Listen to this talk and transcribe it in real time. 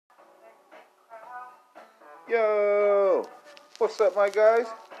Yo, what's up, my guys?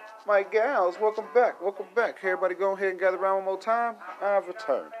 My gals, welcome back. Welcome back. Everybody go ahead and gather around one more time. I've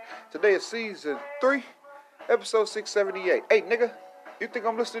returned. Today is season 3, episode 678. Hey, nigga, you think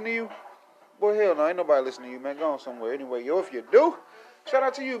I'm listening to you? Boy, hell no, ain't nobody listening to you, man. Go on somewhere. Anyway, yo, if you do, shout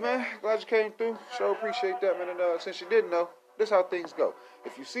out to you, man. Glad you came through. Sure appreciate that, man. And since you didn't know, this is how things go.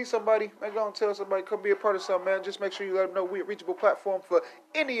 If you see somebody, man, go and tell somebody, come be a part of something, man. Just make sure you let them know we're a reachable platform for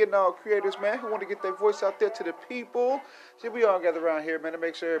any and all creators, man, who want to get their voice out there to the people. See, we all gather around here, man, to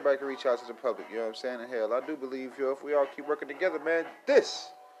make sure everybody can reach out to the public. You know what I'm saying? And hell, I do believe, yo, if we all keep working together, man, this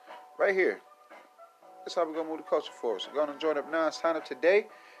right here, that's how we're going to move the culture forward. So go on and join up now. Sign up today.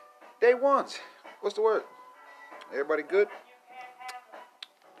 Day one. What's the word? Everybody good?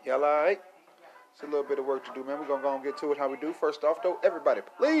 Y'all all right? It's a little bit of work to do, man. We're going to go and get to it how we do. First off, though, everybody,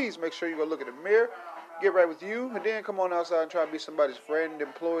 please make sure you go look in the mirror, get right with you, and then come on outside and try to be somebody's friend,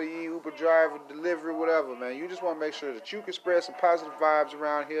 employee, Uber driver, delivery, whatever, man. You just want to make sure that you can spread some positive vibes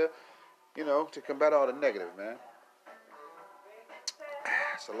around here, you know, to combat all the negative, man.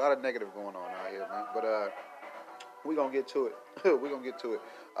 It's a lot of negative going on out here, man. But we're going to get to it. We're going to get to it.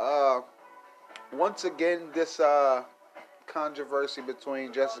 Once again, this controversy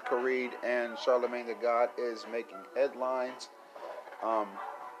between Jessica Reed and Charlamagne the God is making headlines.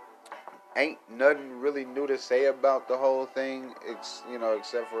 Ain't nothing really new to say about the whole thing,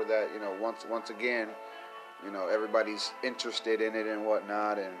 except for that, once again, everybody's interested in it and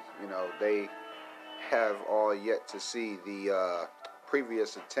whatnot, and they have all yet to see the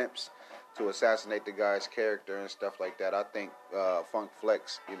previous attempts to assassinate the guy's character and stuff like that. I think Funk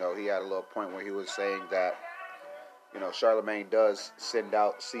Flex, he had a little point where he was saying that Charlamagne does send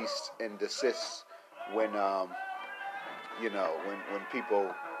out cease and desist when when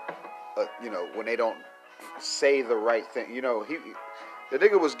people when they don't say the right thing. The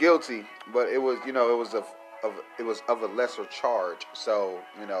nigga was guilty, but it was it was of a lesser charge. So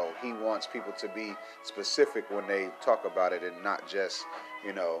he wants people to be specific when they talk about it and not just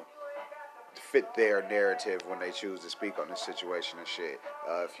fit their narrative when they choose to speak on this situation and shit.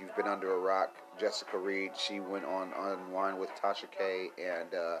 If you've been under a rock, Jessica Reed, she went on Unwind with Tasha K,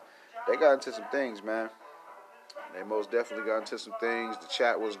 and they got into some things, man. They most definitely got into some things. The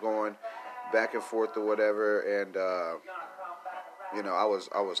chat was going back and forth or whatever, and I was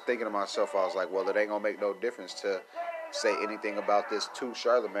thinking to myself, I was like, well, it ain't gonna make no difference to say anything about this to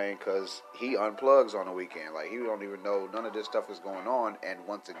Charlamagne, because he unplugs on the weekend. Like, he don't even know none of this stuff is going on, and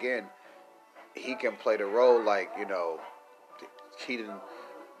once again, he can play the role like, he didn't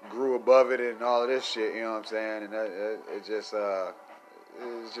grew above it and all of this shit, you know what I'm saying? And it's just a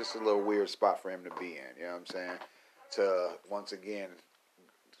little weird spot for him to be in, you know what I'm saying? To, once again,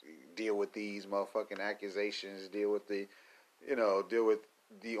 deal with these motherfucking accusations, deal with the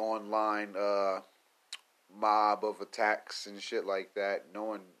online mob of attacks and shit like that,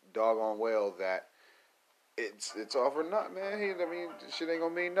 knowing doggone well that it's all for naught, man. Shit ain't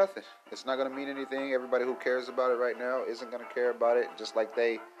gonna mean nothing. It's not gonna mean anything. Everybody who cares about it right now isn't gonna care about it, just like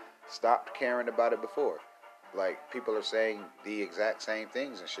they stopped caring about it before. Like, people are saying the exact same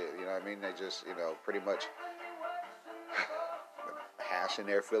things and shit, you know what I mean? They just, pretty much hashing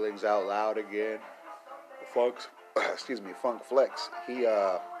their feelings out loud again. Funk Flex, he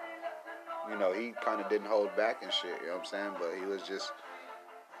kind of didn't hold back and shit, you know what I'm saying? But he was just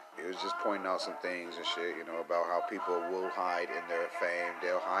pointing out some things and shit, about how people will hide in their fame,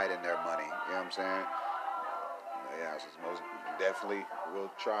 they'll hide in their money, you know what I'm saying? Yeah, most definitely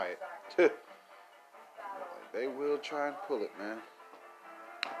will try it. They will try and pull it, man.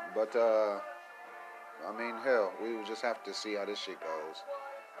 But, hell, we will just have to see how this shit goes.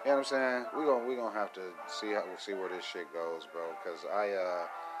 You know what I'm saying? We're gonna have to see where this shit goes, bro. Because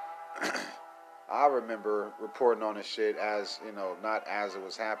I remember reporting on this shit as, not as it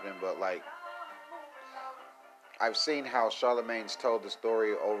was happening, but like, I've seen how Charlamagne's told the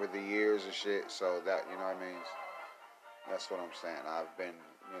story over the years and shit, so that, that's what I'm saying. I've been,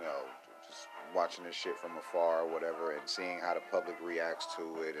 just watching this shit from afar or whatever, and seeing how the public reacts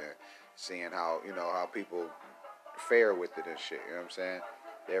to it, and seeing how, how people fare with it and shit, you know what I'm saying?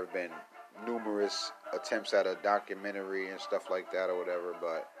 There have been numerous attempts at a documentary and stuff like that or whatever,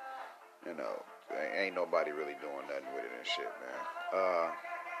 but, ain't nobody really doing nothing with it and shit, man.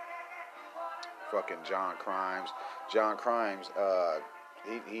 Fucking John Crimes,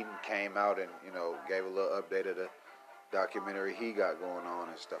 he came out and, gave a little update of the documentary he got going on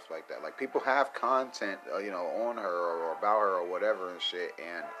and stuff like that. Like, people have content, on her or about her or whatever and shit,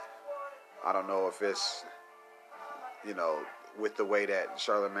 and I don't know if it's, with the way that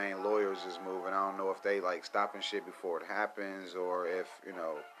Charlamagne lawyers is moving, I don't know if they like stopping shit before it happens, or if,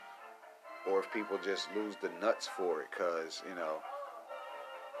 or if people just lose the nuts for it, because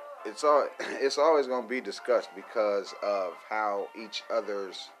it's always going to be discussed because of how each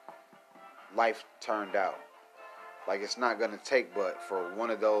other's life turned out. Like, it's not going to take but for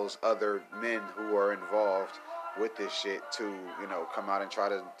one of those other men who are involved with this shit to, come out and try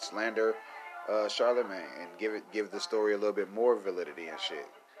to slander Charlemagne and give the story a little bit more validity and shit.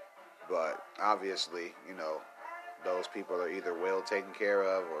 But obviously, those people are either well taken care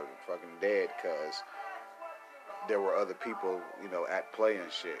of or fucking dead, because there were other people, at play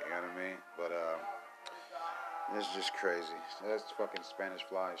and shit. You know what I mean? But it's just crazy. That fucking Spanish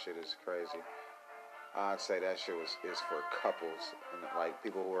Fly shit is crazy. I'd say that shit is for couples and like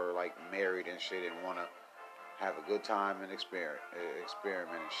people who are like married and shit and want to have a good time and experiment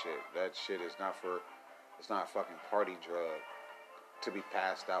and shit. That shit is not for. It's not a fucking party drug to be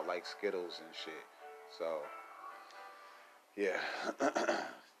passed out like Skittles and shit. So yeah,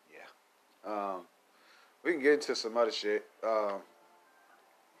 yeah. We can get into some other shit. I'm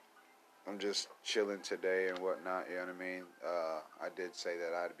just chilling today and whatnot. You know what I mean? I did say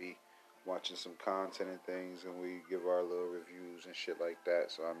that I'd be watching some content and things, and we give our little reviews and shit like that.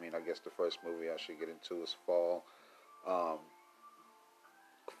 So, I mean, I guess the first movie I should get into is Fall. Fall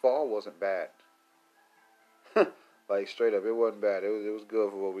wasn't bad. Like, straight up, it wasn't bad. It was good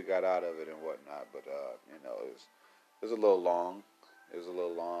for what we got out of it and whatnot. But, it was a little long. It was a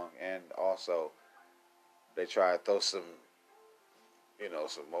little long. And also, they tried to throw some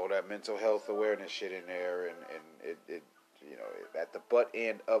more of that mental health awareness shit in there. And it at the butt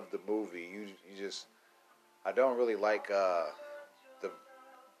end of the movie, you just, I don't really like the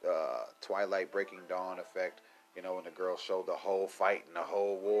Twilight Breaking Dawn effect. When the girl showed the whole fight and the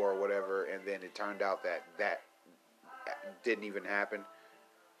whole war or whatever, and then it turned out that didn't even happen.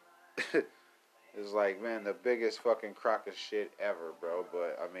 It's like, man, the biggest fucking crock of shit ever, bro.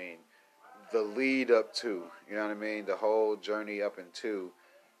 But I mean, the lead up to, you know what I mean, the whole journey up into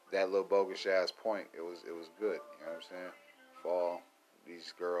that little bogus ass point, it was good. You know what I'm saying? Fall.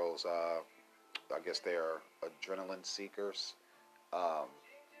 These girls, I guess they are adrenaline seekers.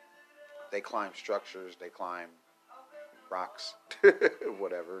 They climb structures. They climb rocks,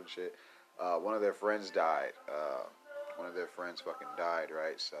 whatever and shit. One of their friends died. One of their friends fucking died,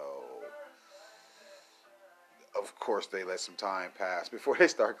 right? So, of course, they let some time pass before they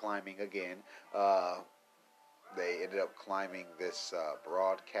start climbing again. They ended up climbing this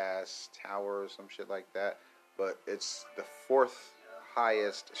broadcast tower or some shit like that. But it's the fourth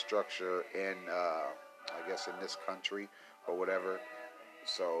highest structure in, I guess, in this country or whatever.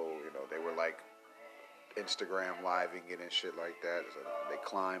 So, they were like Instagram living it and shit like that. So they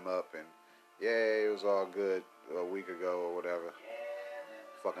climb up and, yeah, it was all good a week ago or whatever.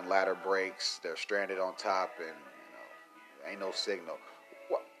 Fucking ladder breaks. They're stranded on top and, ain't no signal.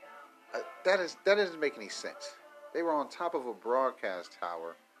 What? That doesn't make any sense. They were on top of a broadcast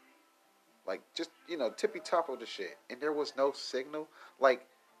tower. Like, just, tippy top of the shit. And there was no signal. Like,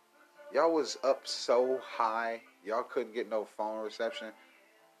 y'all was up so high, y'all couldn't get no phone reception.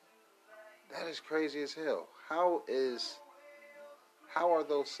 That is crazy as hell. How are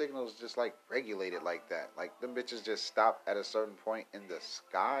those signals just, like, regulated like that? Like, them bitches just stop at a certain point in the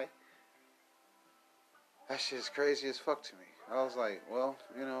sky? That shit is crazy as fuck to me. I was like, well,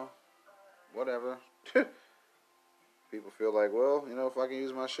 whatever. People feel like, well, if I can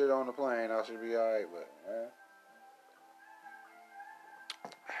use my shit on the plane, I should be alright, but,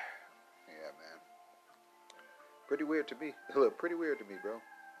 yeah, man. Pretty weird to me. Look, pretty weird to me, bro.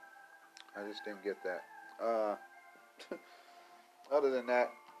 I just didn't get that. Other than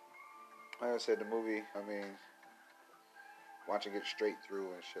that, like I said, the movie, I mean, watching it straight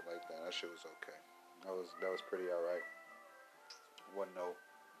through and shit like that shit was okay. That was pretty alright. Wasn't no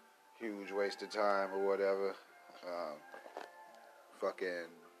huge waste of time or whatever. Fucking,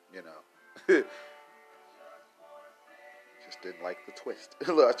 just didn't like the twist.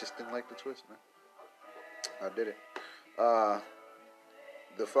 I just didn't like the twist, man. I did it.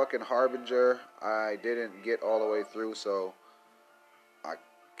 The fucking Harbinger, I didn't get all the way through, so I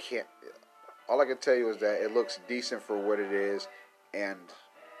can't. All I can tell you is that it looks decent for what it is, and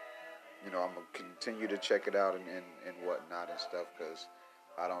I'm gonna continue to check it out and whatnot and stuff, because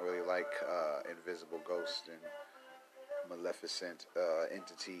I don't really like invisible ghosts and maleficent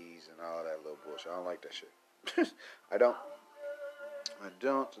entities and all that little bullshit. I don't like that shit. I don't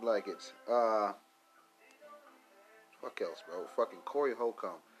like it. Fuck else, bro. Fucking Corey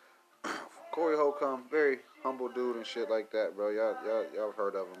Holcomb. Corey Holcomb, very humble dude and shit like that, bro. Y'all have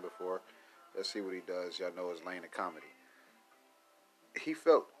heard of him before. Let's see what he does. Y'all know his lane of comedy. He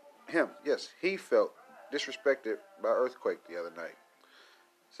felt disrespected by Earthquake the other night.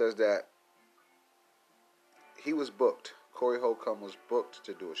 Says that he was booked. Corey Holcomb was booked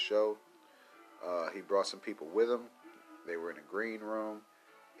to do a show. He brought some people with him. They were in a green room,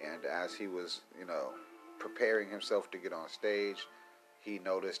 and as he was, preparing himself to get on stage, he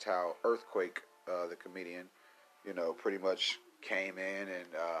noticed how Earthquake, the comedian, pretty much came in and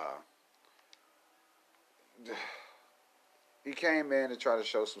he came in to try to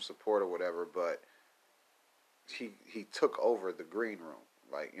show some support or whatever, but he took over the green room.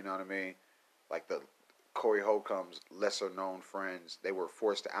 Like, you know what I mean? Like the Corey Holcomb's lesser known friends, they were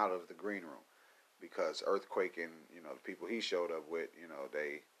forced out of the green room because Earthquake and, the people he showed up with,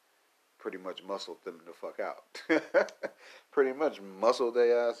 they pretty much muscled them the fuck out. Pretty much muscled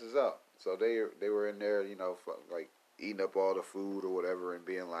their asses out. So they were in there, like eating up all the food or whatever and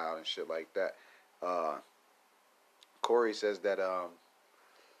being loud and shit like that. Corey says that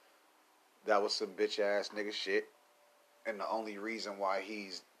that was some bitch ass nigga shit, and the only reason why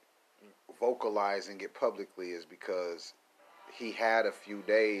he's vocalizing it publicly is because he had a few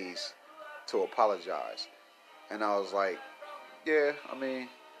days to apologize. And I was like, yeah,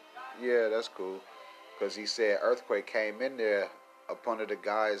 that's cool. Because he said Earthquake came in there up under the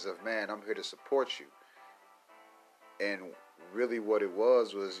guise of, man, I'm here to support you. And really what it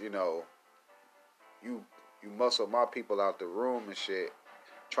was, you muscle my people out the room and shit,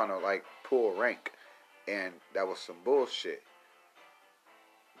 trying to like pull rank. And that was some bullshit.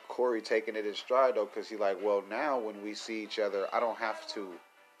 Corey taking it in stride though, because he like, well, now when we see each other, I don't have to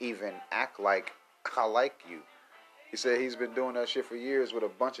even act like I like you. He said he's been doing that shit for years with a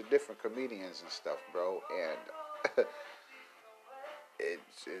bunch of different comedians and stuff, bro. And it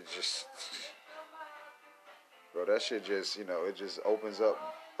just, bro, that shit just, it just opens up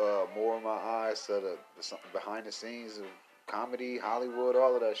more of my eyes to the behind the scenes of comedy, Hollywood,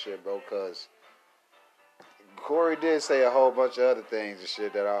 all of that shit, bro. Because Corey did say a whole bunch of other things and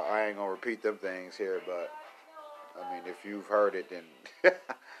shit that I ain't gonna repeat them things here, but I mean, if you've heard it, then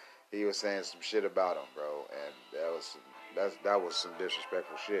he was saying some shit about him, bro, and that was some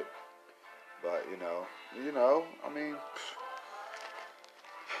disrespectful shit. But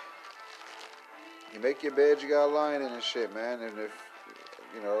you make your bed, you gotta lie in it and shit, man. And if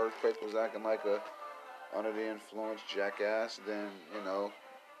Earthquake was acting like a under the influence jackass, then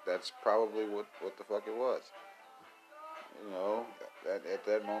that's probably what the fuck it was. At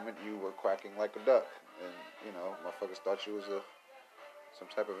that moment you were quacking like a duck, and motherfuckers thought you was some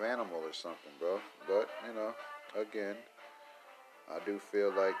type of animal or something, bro. But again, I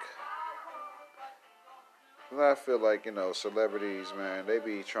feel like celebrities, man, they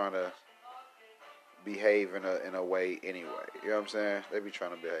be trying to behave in a way anyway. You know what I'm saying? They be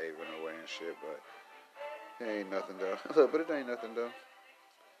trying to behave in a way and shit, but it ain't nothing though. But it ain't nothing though.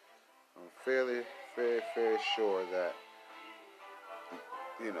 I'm fairly sure that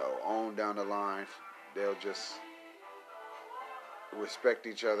on down the line they'll just respect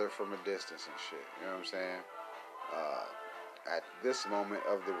each other from a distance and shit. You know what I'm saying? At this moment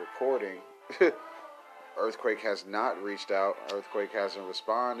of the recording, Earthquake has not reached out. Earthquake hasn't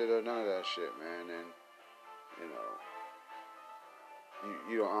responded or none of that shit, man. And I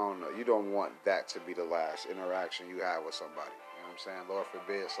don't know. You don't want that to be the last interaction you have with somebody. You know what I'm saying? Lord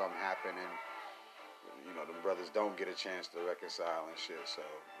forbid something happen and the brothers don't get a chance to reconcile and shit. So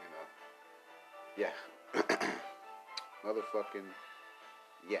yeah. Motherfucking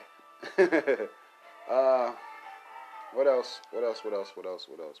yeah. What else, bro?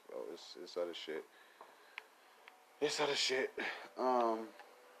 It's other shit.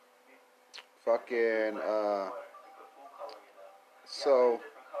 So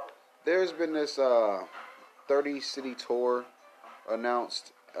there's been this 30-city tour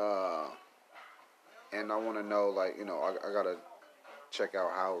announced, and I want to know, like, I gotta check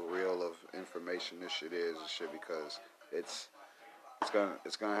out how real of information this shit is and shit, because it's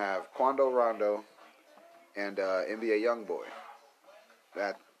gonna have Quando Rondo and NBA YoungBoy.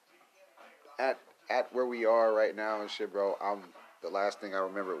 That at where we are right now and shit, bro. The last thing I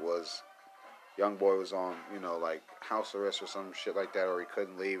remember was YoungBoy was on, like house arrest or some shit like that, or he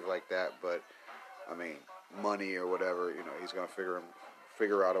couldn't leave like that. But I mean, money or whatever, he's gonna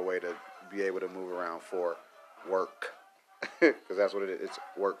figure out a way to be able to move around for work, because that's what it is. It's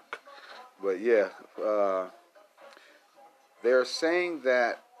work. But yeah, they're saying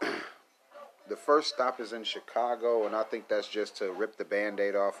that the first stop is in Chicago, and I think that's just to rip the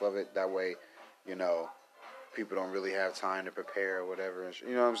Band-Aid off of it. That way, people don't really have time to prepare or whatever.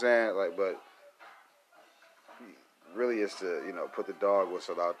 You know what I'm saying? Like, but really it's to, put the dog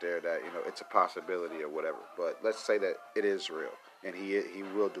whistle out there that, it's a possibility or whatever. But let's say that it is real, and he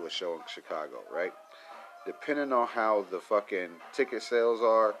will do a show in Chicago, right? Depending on how the fucking ticket sales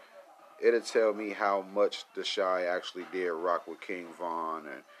are, it'll tell me how much Deshaun actually did rock with King Von,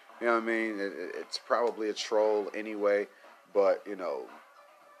 and you know what I mean. It's probably a troll anyway, but you know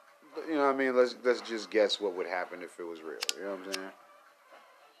what I mean. Let's just guess what would happen if it was real. You know what I'm saying?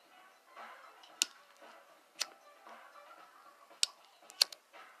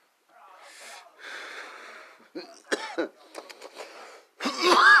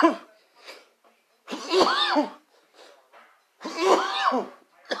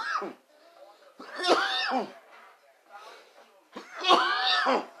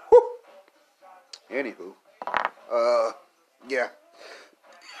 Anywho, yeah,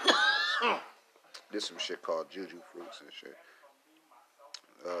 there's some shit called juju fruits and shit.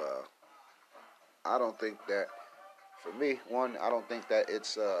 I don't think that, for me, one, I don't think that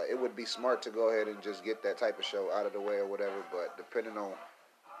it would be smart to go ahead and just get that type of show out of the way or whatever. But depending on,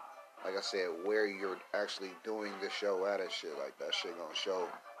 like I said, where you're actually doing the show at and shit, like that shit gonna show.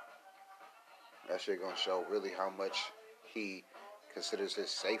 That shit gonna show really how much he considers his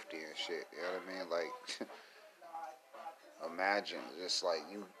safety and shit. You know what I mean? Like, imagine just like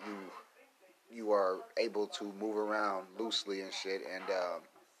you are able to move around loosely and shit, and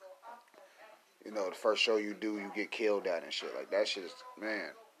you know, the first show you do, you get killed at and shit. Like, that shit is, man.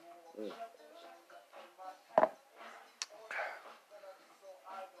 Ooh.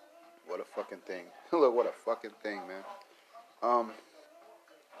 What a fucking thing. Look, what a fucking thing, man.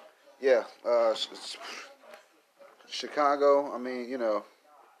 Yeah, Chicago, I mean, you know,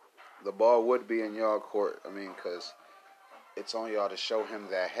 the ball would be in y'all court. I mean, because it's on y'all to show him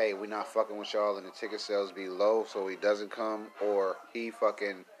that, hey, we not fucking with y'all and the ticket sales be low so he doesn't come, or he's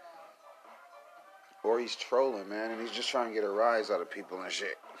trolling, man, and he's just trying to get a rise out of people and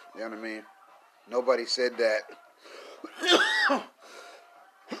shit. You know what I mean? Nobody said that.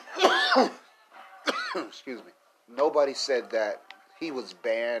 Excuse me. Nobody said that he was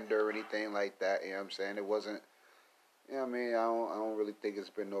banned or anything like that. You know what I'm saying? It wasn't. You know what I mean? I don't really think it's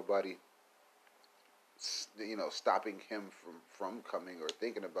been nobody, you know, stopping him from coming or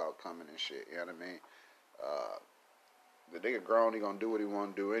thinking about coming and shit. You know what I mean? The nigga grown. He gonna do what he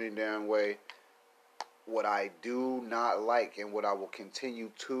want to do any damn way. What I do not like and what I will continue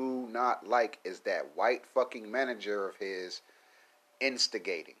to not like is that white fucking manager of his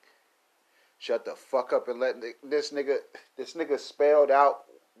instigating. Shut the fuck up and let this nigga spelled out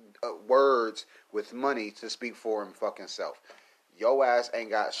words with money to speak for him fucking self. Yo ass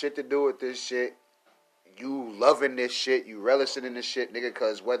ain't got shit to do with this shit. You loving this shit, you relishing in this shit, nigga,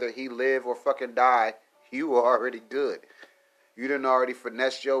 cause whether he live or fucking die, you are already good. You done already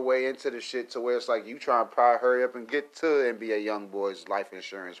finessed your way into the shit to where it's like you trying to probably hurry up and get to NBA Youngboy's life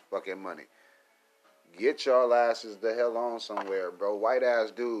insurance fucking money. Get y'all asses the hell on somewhere, bro. White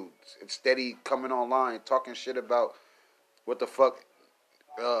ass dudes steady coming online talking shit about what the fuck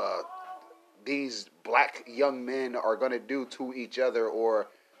these black young men are gonna do to each other, or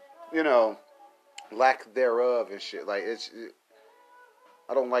you know, lack thereof and shit. Like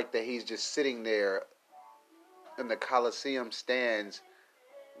I don't like that he's just sitting there in the Coliseum stands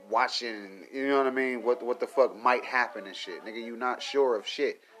watching, you know what I mean, what the fuck might happen and shit. Nigga, you not sure of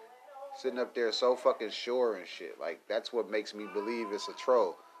shit. Sitting up there so fucking sure and shit. Like, that's what makes me believe it's a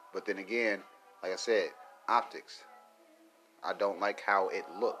troll. But then again, like I said, optics. I don't like how it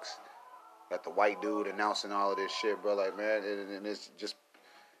looks. Got the white dude announcing all of this shit, bro. Like, man, and it's just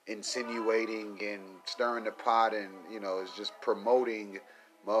insinuating and stirring the pot, and, you know, it's just promoting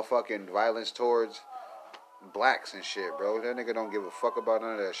motherfucking violence towards blacks and shit, bro. That nigga don't give a fuck about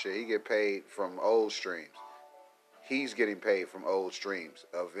none of that shit. He get paid from old streams. He's getting paid from old streams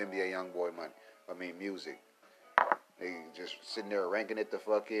of NBA Youngboy money. I mean, music. They just sitting there ranking it the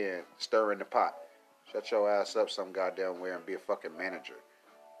fuck in, stirring the pot. Shut your ass up some goddamn where and be a fucking manager.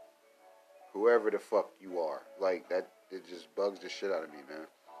 Whoever the fuck you are. Like, that, it just bugs the shit out of me, man.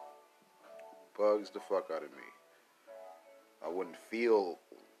 Bugs the fuck out of me. I wouldn't feel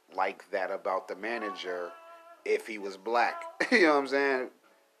like that about the manager if he was black. You know what I'm saying?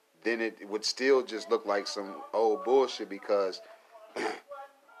 Then it would still just look like some old bullshit, because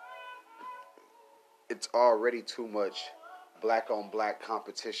it's already too much black on black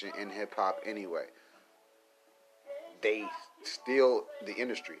competition in hip hop anyway. They still, the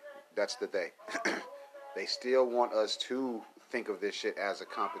industry, that's the thing. They still want us to think of this shit as a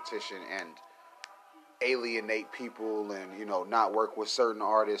competition and alienate people and, you know, not work with certain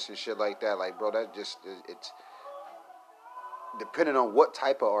artists and shit like that. Like, bro, that just, it's, depending on what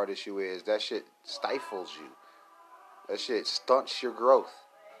type of artist you is, that shit stifles you. That shit stunts your growth,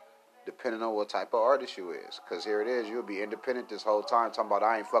 depending on what type of artist you is. Because here it is, you'll be independent this whole time talking about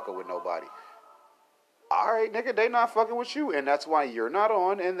I ain't fucking with nobody. all right, nigga, they not fucking with you, and that's why you're not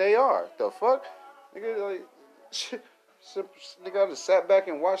on, and they are. The fuck, nigga, like, shit, nigga, I just sat back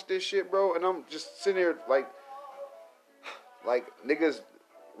and watched this shit, bro, and I'm just sitting here like niggas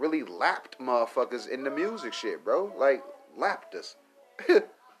really lapped motherfuckers in the music shit, bro. Like, lapped us.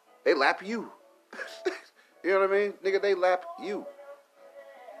 They lap you. You know what I mean? Nigga, they lap you.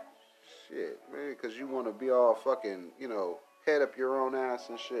 Shit, man, because you want to be all fucking, head up your own ass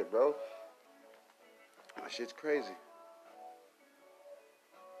and shit, bro. That shit's crazy.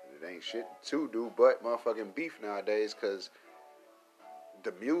 It ain't shit to do but motherfucking beef nowadays, because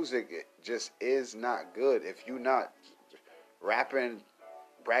the music just is not good. If you not rapping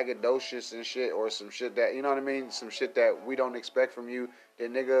braggadocious and shit, or some shit that, you know what I mean? Some shit that we don't expect from you,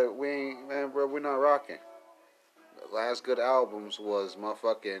 then nigga, we ain't, man, bro, we're not rocking. The last good albums was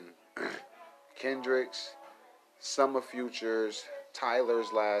motherfucking Kendrick's, Summer Futures,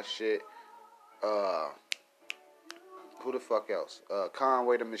 Tyler's last shit, who the fuck else?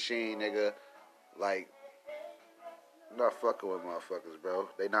 Conway the Machine, nigga. Like, I'm not fucking with motherfuckers, bro.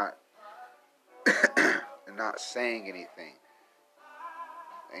 They not they're not saying anything.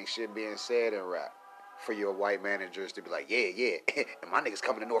 Ain't shit being said in rap for your white managers to be like, yeah, and my niggas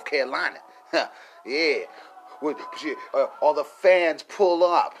coming to North Carolina. Yeah. Shit, all the fans pull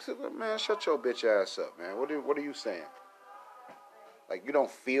up. Man, shut your bitch ass up, man. What are you saying? Like, you don't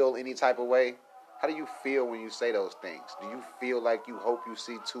feel any type of way? How do you feel when you say those things? Do you feel like you hope you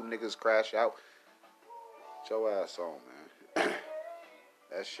see two niggas crash out? Get your ass on, man.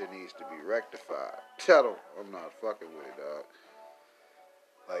 That shit needs to be rectified. I'm not fucking with it, dog.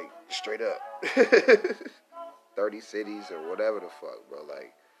 Like, straight up. 30 cities or whatever the fuck, bro.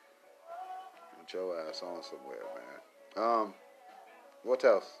 Like, get your ass on somewhere, man. What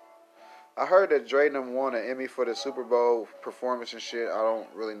else? I heard that Dre done won an Emmy for the Super Bowl performance and shit. I don't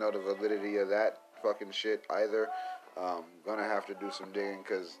really know the validity of that fucking shit either. Gonna have to do some digging,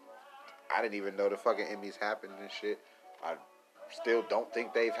 because I didn't even know the fucking Emmys happened and shit. I still don't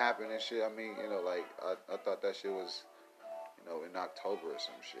think they've happened and shit. I mean, like, I thought that shit was, in October or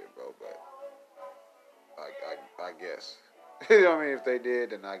some shit, bro. But I guess. You know what I mean? If they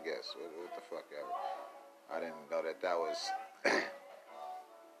did, then I guess. What the fuck ever. I didn't know that was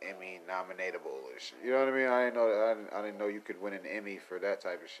Emmy nominatable or shit. You know what I mean? I didn't know that. I didn't know you could win an Emmy for that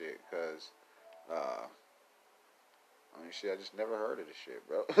type of shit. Cause, shit. I just never heard of this shit,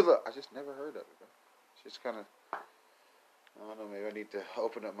 bro. Look, I just never heard of it, bro. It's just kind of, I don't know. Maybe I need to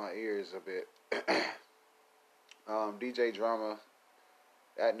open up my ears a bit. DJ Drama,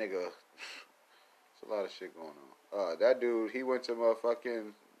 that nigga. There's a lot of shit going on. That dude, he went to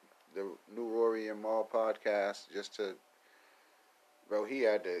motherfucking the New Rory and Maul podcast just to, bro. He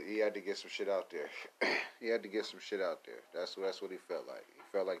had to get some shit out there. He had to get some shit out there. That's what he felt like. He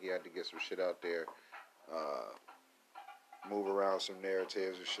felt like he had to get some shit out there. Move around some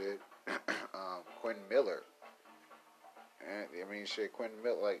narratives and shit. Quentin Miller. And Quentin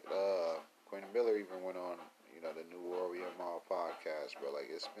Miller even went on, the New Rory and Maul podcast, bro. Like,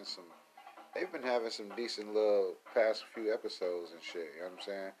 it's been some. They've been having some decent little past few episodes and shit, you know what I'm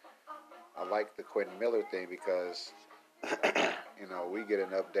saying? I like the Quentin Miller thing because, we get an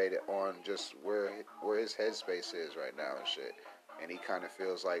update on just where his headspace is right now and shit. And he kind of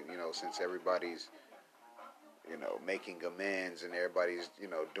feels like, since everybody's, making amends and everybody's,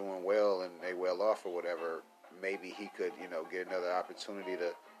 doing well and they well off or whatever, maybe he could, get another opportunity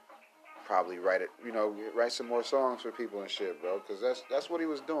to probably write some more songs for people and shit, bro. Because that's what he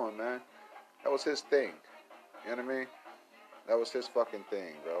was doing, man. That was his thing. You know what I mean? That was his fucking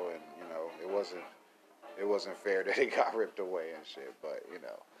thing, bro. And, it wasn't fair that it got ripped away and shit. But,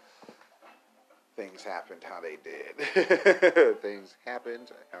 things happened how they did. Things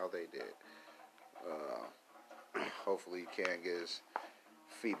happened how they did. Hopefully he can get his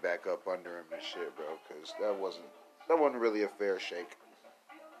feet back up under him and shit, bro. Because that wasn't really a fair shake.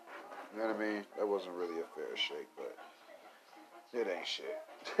 You know what I mean? That wasn't really a fair shake, but it ain't shit.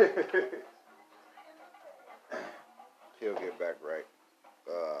 He'll get back right.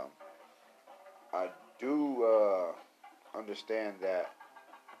 I do understand that,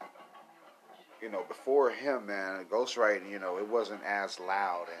 before him, man, ghostwriting, it wasn't as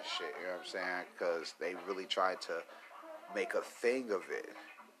loud and shit, you know what I'm saying? Because they really tried to make a thing of it.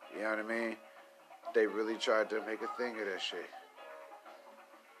 You know what I mean? They really tried to make a thing of that shit.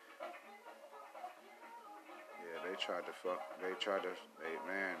 Yeah, they tried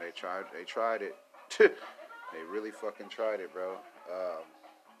it. They really fucking tried it, bro.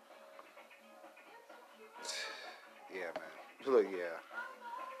 Yeah, man. Look, yeah.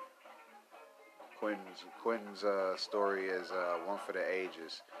 Quentin's story is one for the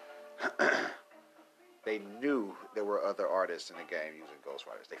ages. they knew there were other artists in the game using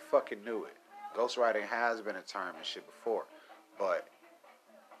ghostwriters. They fucking knew it. Ghostwriting has been a term and shit before, but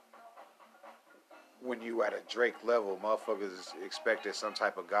when you at a Drake level, motherfuckers expected some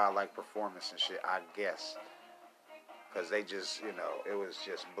type of godlike performance and shit, I guess. Because they just, it was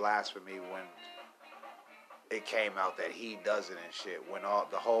just blasphemy when it came out that he does it and shit. When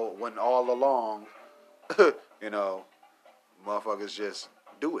all along, motherfuckers just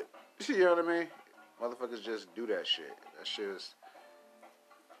do it. You know what I mean? Motherfuckers just do that shit. That shit is,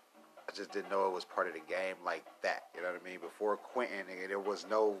 I just didn't know it was part of the game like that. You know what I mean? Before Quentin, nigga, there was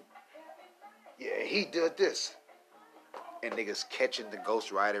no, yeah, he did this. And niggas catching the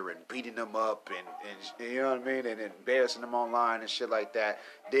ghostwriter and beating them up and you know what I mean? And embarrassing them online and shit like that.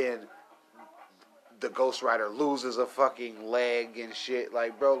 Then the ghostwriter loses a fucking leg and shit.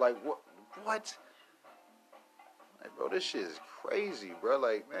 Like, bro, like, what? Like, bro, this shit is crazy, bro.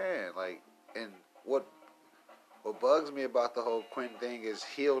 Like, man, like, and what bugs me about the whole Quentin thing is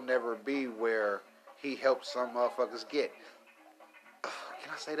he'll never be where he helped some motherfuckers get.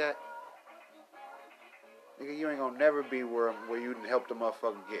 Can I say that? Nigga, you ain't gonna never be where you didn't help the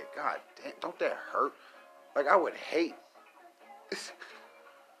motherfucker get. God damn, don't that hurt? Like, I would hate.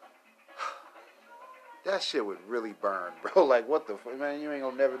 That shit would really burn, bro. Like, what the fuck? Man, you ain't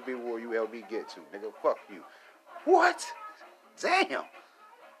gonna never be where you helped me get to. Nigga, fuck you. What? Damn.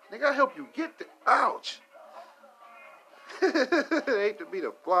 Nigga, I help you get the... Ouch. I hate to be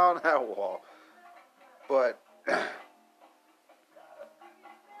the fly on that wall. But...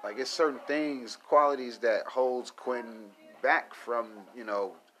 like, it's certain things, qualities that holds Quentin back from,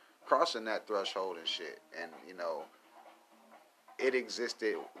 crossing that threshold and shit. And, it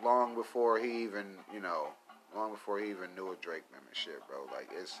existed long before he even, knew a Drake man and shit, bro. Like,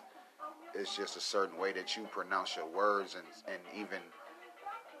 it's just a certain way that you pronounce your words and even,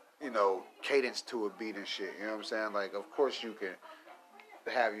 cadence to a beat and shit. You know what I'm saying? Like, of course you can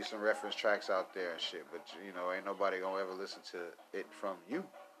have you some reference tracks out there and shit, but, ain't nobody gonna ever listen to it from you.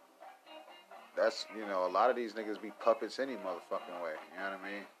 That's, a lot of these niggas be puppets any motherfucking way. You know what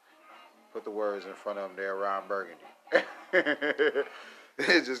I mean? Put the words in front of them, they're Ron Burgundy.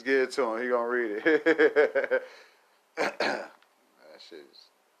 Just give it to him, he gonna read it. That shit is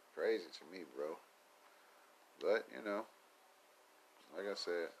crazy to me, bro. But, like I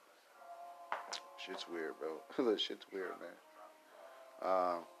said, shit's weird, bro. Shit's weird, man.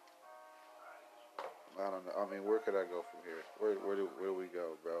 I don't know. I mean, where could I go from here? Where do we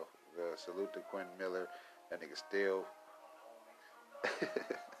go, bro? Salute to Quentin Miller. That nigga still.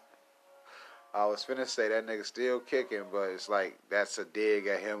 I was finna say that nigga still kicking, but it's like that's a dig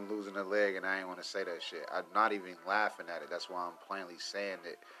at him losing a leg, and I ain't want to say that shit. I'm not even laughing at it. That's why I'm plainly saying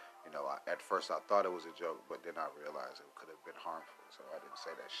it. At first I thought it was a joke, but then I realized it could have been harmful, so I didn't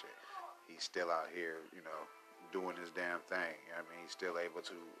say that shit. He's still out here, doing his damn thing. You know what I mean? He's still able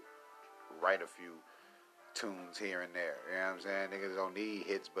to write a few tunes here and there. You know what I'm saying? Niggas don't need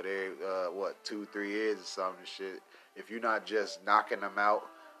hits, but every 2-3 years or something shit. If you're not just knocking them out,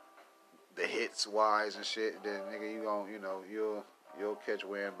 the hits wise and shit, then nigga you gon' you'll catch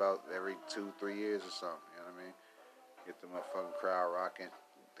wind about every 2-3 years or something. You know what I mean? Get the motherfucking crowd rocking.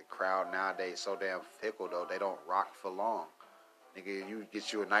 The crowd nowadays so damn fickle though. They don't rock for long. Nigga, you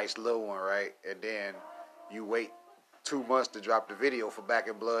get you a nice little one, right? And then you wait 2 months to drop the video for Back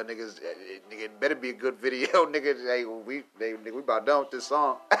in Blood, niggas. Nigga, it better be a good video, nigga. Hey, we about done with this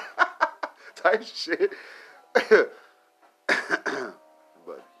song, type shit.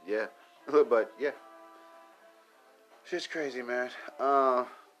 but yeah, shit's crazy, man.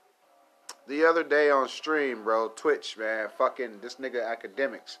 The other day on stream, bro, Twitch, man, fucking this nigga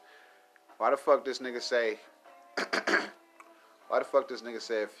Academics. Why the fuck this nigga say? Why the fuck this nigga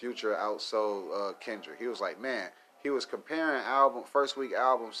said Future outsold Kendrick? He was like, man. He was comparing first week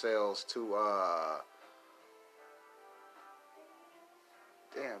album sales to,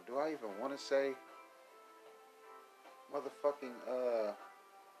 damn, do I even want to say, motherfucking,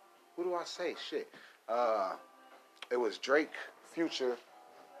 who do I say? Shit. It was Drake, Future,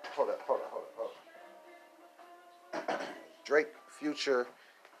 hold up. Drake, Future,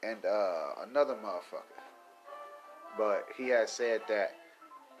 and another motherfucker. But he had said that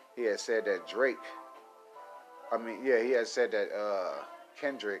Drake, he had said that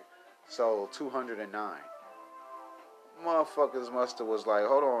Kendrick sold 209. Motherfuckers must have was like,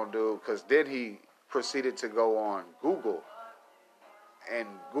 hold on, dude, because then he proceeded to go on Google, and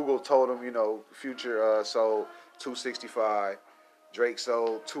Google told him, Future sold 265, Drake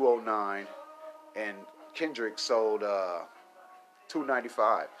sold 209, and Kendrick sold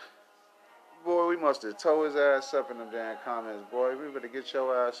 295. Boy, we must have tore his ass up in them damn comments, boy. We better get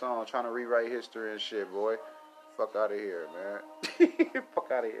your ass on trying to rewrite history and shit, boy. Fuck out of here, man.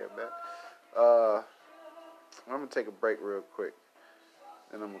 Fuck out of here, man. I'm gonna take a break real quick,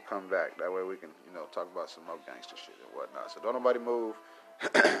 and I'm gonna come back. That way we can, talk about some more gangster shit and whatnot. So don't nobody move,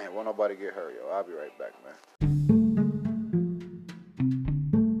 and won't nobody get hurt, yo. I'll be right back, man.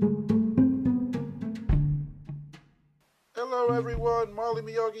 Hello everyone, Marley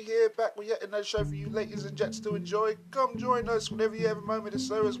Miyagi here, back with yet another show for you ladies and gents to enjoy. Come join us whenever you have a moment or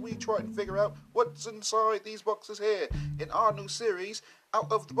so as we try and figure out what's inside these boxes here in our new series,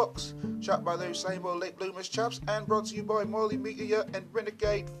 Out of the Box, shot by those same old late bloomers chaps and brought to you by Marley Media and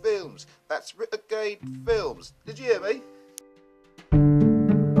Renegade Films. That's Renegade Films. Did you hear me?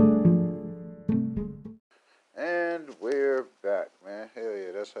 And we're back, man. Hell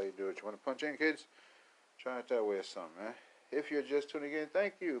yeah, that's how you do it. You want to punch in, kids? Try it that way or something, man. If you're just tuning in,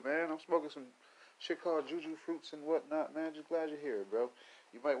 thank you, man. I'm smoking some shit called Juju fruits and whatnot, man. Just glad you're here, bro.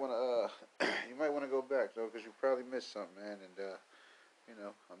 You might want to, go back though, because you probably missed something, man. And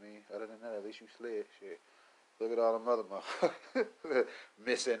other than that, at least you slid. Shit. Look at all them other motherfuckers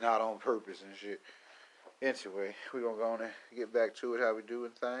missing out on purpose and shit. Anyway, we're gonna go on and get back to it, how we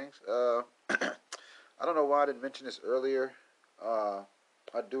doing things. I don't know why I didn't mention this earlier. I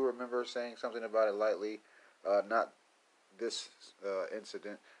do remember saying something about it lightly. Not this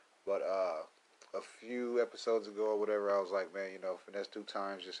incident, but a few episodes ago or whatever, I was like, man, Finesse 2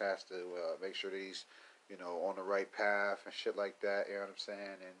 Times just has to make sure that he's, on the right path and shit like that, you know what I'm saying?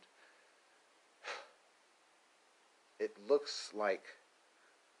 And it looks like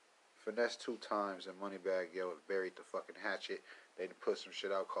Finesse 2 Times and Moneybagg Yo have buried the fucking hatchet. They put some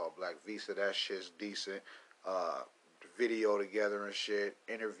shit out called Black Visa. That shit's decent. Video together and shit,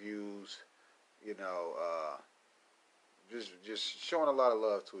 interviews, just showing a lot of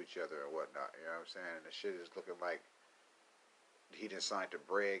love to each other and whatnot, you know what I'm saying? And the shit is looking like he done signed the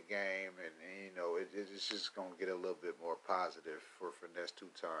bread game, and it's just gonna get a little bit more positive for Finesse 2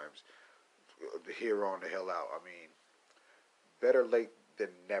 Times here on the hell out. I mean, better late than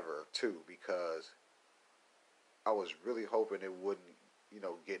never too, because I was really hoping it wouldn't,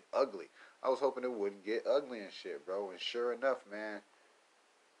 get ugly. I was hoping it wouldn't get ugly and shit, bro. And sure enough, man,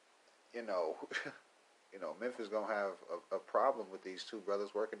 Memphis gonna have a problem with these two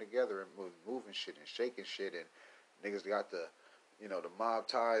brothers working together and moving shit and shaking shit, and niggas got the mob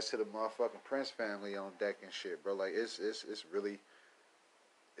ties to the motherfucking Prince family on deck and shit, bro. Like it's really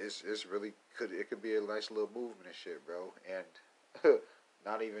it could be a nice little movement and shit, bro. And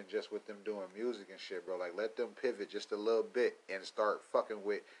not even just with them doing music and shit, bro. Like, let them pivot just a little bit and start fucking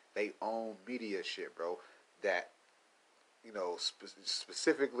with they own media shit, bro. That,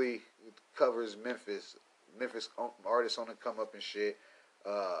 specifically covers Memphis artists on the come up and shit.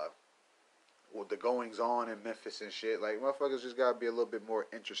 With the goings on in Memphis and shit. Like, motherfuckers just gotta be a little bit more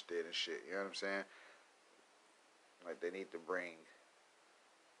interested in shit. You know what I'm saying? Like, they need to bring,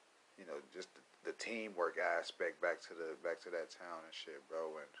 just the teamwork aspect back to that town and shit,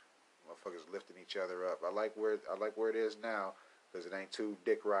 bro. And motherfuckers lifting each other up. I like where it is now, because it ain't too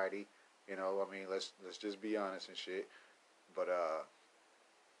dick ridey. I mean, let's just be honest and shit. But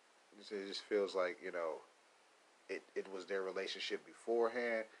it just feels like it was their relationship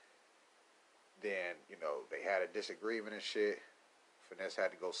beforehand. Then they had a disagreement and shit. Finesse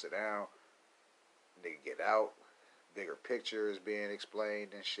had to go sit down. They get out. Bigger picture is being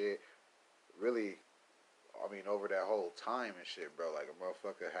explained and shit. Really, I mean, over that whole time and shit, bro. Like, a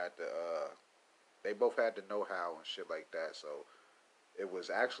motherfucker had to, they both had the know-how and shit like that. So it was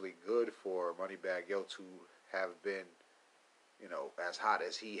actually good for Moneybagg Yo to have been, as hot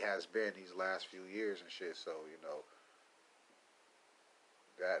as he has been these last few years and shit. So,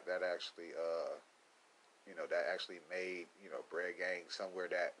 that actually, that actually made, Bread Gang somewhere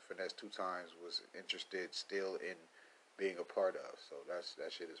that Finesse 2 Times was interested still in being a part of. So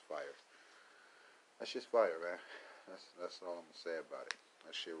that shit is fire. That shit's fire, man. That's all I'm gonna say about it.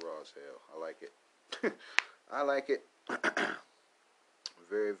 That shit raw as hell. I like it. I like it. I'm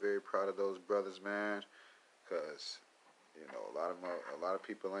very, very proud of those brothers, man. Cause a lot of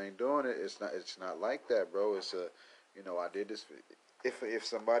people ain't doing it. It's not like that, bro. It's I did this. If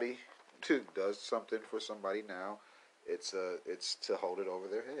somebody does something for somebody now, it's to hold it over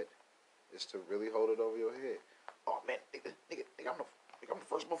their head. It's to really hold it over your head. Oh man, nigga, I'm the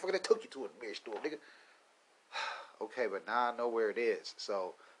first motherfucker that took you to a marriage store, nigga. Okay, but now I know where it is.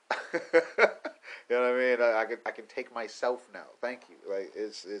 So, you know what I mean? I can take myself now. Thank you. Like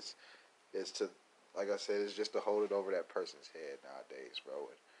it's to, like I said, it's just to hold it over that person's head nowadays, bro.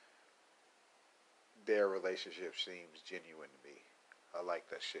 And their relationship seems genuine to me. I like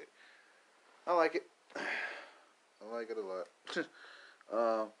that shit. I like it. I like it a lot.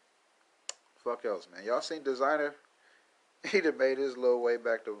 um, fuck else, man. Y'all seen Designer? He done made his little way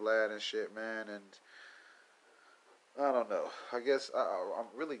back to Vlad and shit, man. And I don't know. I guess I'm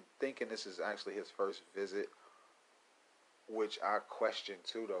really thinking this is actually his first visit, which I question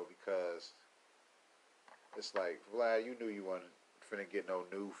too, though, because it's like, Vlad, you knew you wasn't finna get no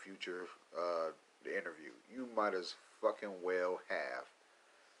new future interview. You might as fucking well have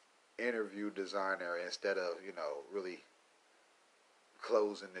interviewed Designer instead of, really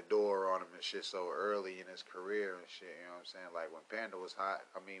closing the door on him and shit so early in his career and shit. You know what I'm saying? Like when Panda was hot,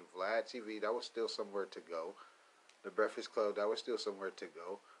 I mean, Vlad TV, that was still somewhere to go. The Breakfast Club, that was still somewhere to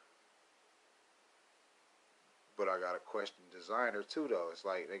go. But I got a question Designer too, though. It's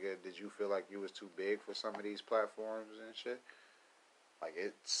like, nigga, did you feel like you was too big for some of these platforms and shit? Like,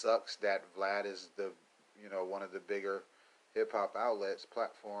 it sucks that Vlad is one of the bigger hip hop outlets,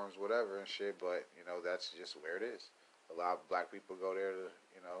 platforms, whatever and shit. But that's just where it is. A lot of black people go there to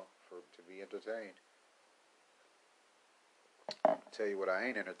to be entertained. Tell you what, I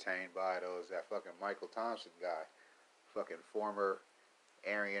ain't entertained by though is that fucking Michael Thompson guy, fucking former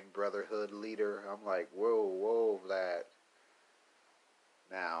Aryan Brotherhood leader. I'm like, whoa, Vlad.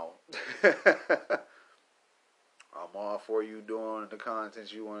 Now, I'm all for you doing the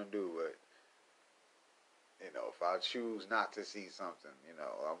content you want to do, but if I choose not to see something,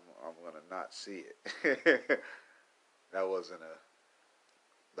 I'm gonna not see it. that wasn't a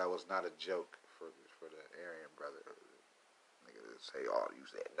that was not a joke for the Aryan Brotherhood. Nigga, say, oh, you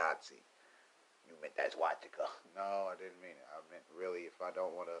said Nazi. You meant that's Watchika. No, I didn't mean it. I meant really, if I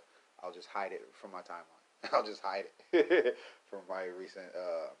don't want to, I'll just hide it from my timeline. I'll just hide it from my recently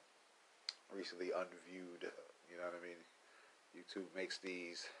unviewed. You know what I mean? YouTube makes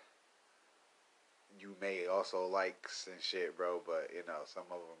these. You may also likes and shit, bro, but some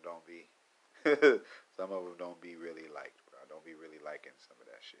of them don't be. Some of them don't be really liked, bro. I don't be really liking some of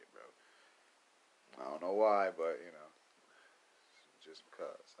that shit, bro. I don't know why, but just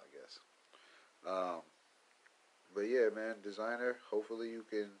because, I guess. Um, but yeah, man, Designer. Hopefully, you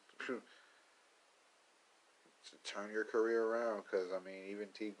can turn your career around. Because I mean, even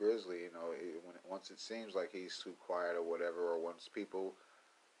T Grizzly, once it seems like he's too quiet or whatever, or once people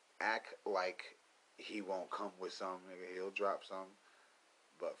act like he won't come with some, he'll drop some.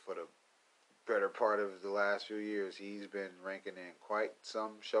 But for the better part of the last few years, he's been ranking in quite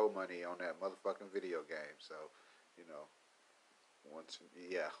some show money on that motherfucking video game. So, you know, once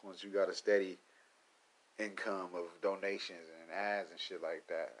you got a steady income of donations and ads and shit like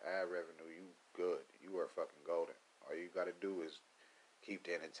that, ad revenue, you good. You are fucking golden. All you gotta do is keep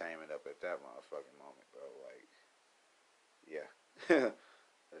the entertainment up at that motherfucking moment, bro. Like, yeah.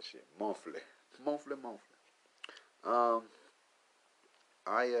 That shit monthly. Monthly. Um,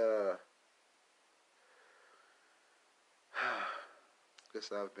 I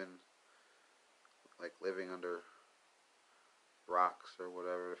guess I've been like living under rocks or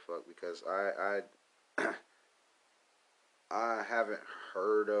whatever the fuck because I haven't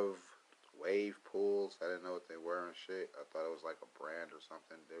heard of wave pools. I didn't know what they were and shit. I thought it was like a brand or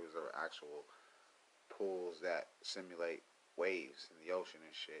something. There was actual pools that simulate waves in the ocean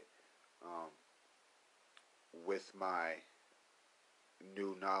and shit. Um, with my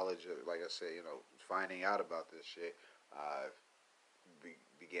new knowledge of, like I said, finding out about this shit, I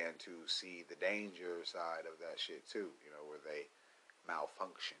began to see the danger side of that shit too. Where they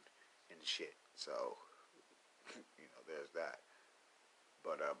malfunction and shit. So, there's that.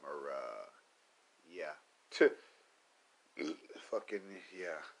 But yeah, fucking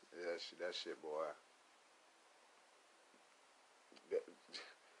yeah, that shit, boy.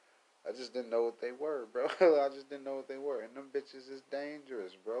 I just didn't know what they were, bro. I just didn't know what they were, and them bitches is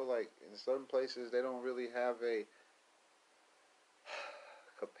dangerous, bro. Like in certain places, they don't really have a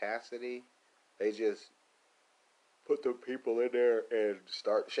capacity. They just put the people in there and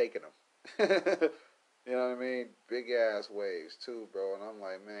start shaking them. You know what I mean? Big ass waves too, bro. And I'm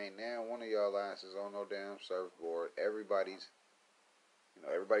like, man, now one of y'all asses on no damn surfboard. Everybody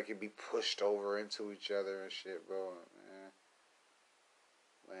can be pushed over into each other and shit, bro.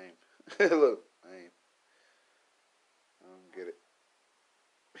 Man, lame. Look, lame. I don't get it.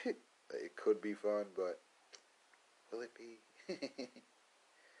 It could be fun, but will it be?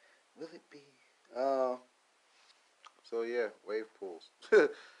 Will it be? So yeah, wave pools.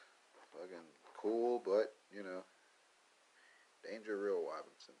 Fucking cool, but danger real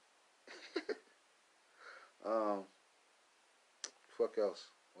Robinson. Fuck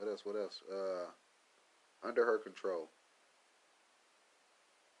else. What else? Under her control.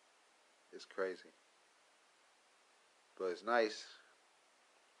 It's crazy. But it's nice.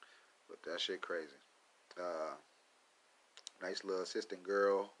 But that shit crazy. Uh, nice little assistant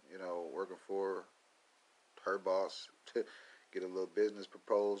girl, working for her boss to get a little business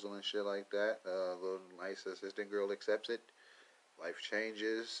proposal and shit like that. A little nice assistant girl accepts it. Life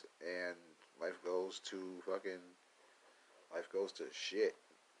changes and life goes to fucking life goes to shit.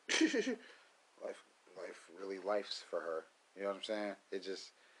 life life really life's for her. You know what I'm saying? It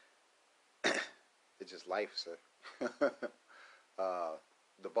just life's her. uh,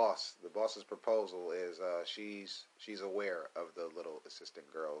 the boss's proposal is she's aware of the little assistant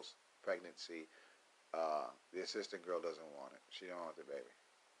girl's pregnancy. The assistant girl doesn't want it. She don't want the baby.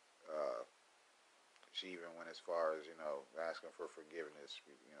 Uh, she even went as far as asking for forgiveness,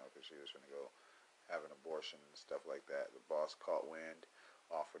 because she was going to go have an abortion and stuff like that. The boss caught wind,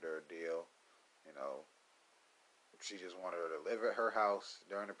 offered her a deal. You know, she just wanted her to live at her house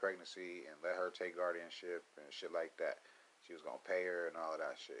during the pregnancy and let her take guardianship and shit like that. She was gonna pay her and all of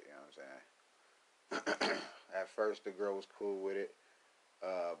that shit. You know what I'm saying? At first, the girl was cool with it,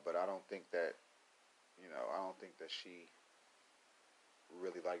 but I don't think that she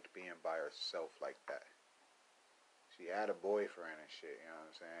really liked being by herself like that. She had a boyfriend and shit. You know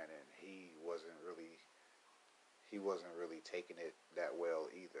what I'm saying? And he wasn't really taking it that well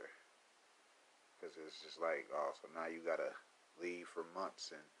either. Because it's just like, oh, so now you gotta leave for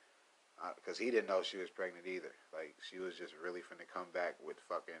months, and because he didn't know she was pregnant either. Like, she was just really finna come back with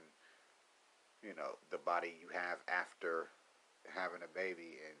fucking, the body you have after having a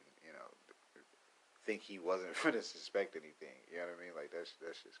baby, and think he wasn't finna suspect anything. You know what I mean? Like, that's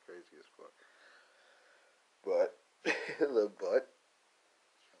just crazy as fuck. But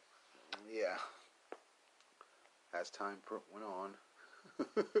yeah, as time went on.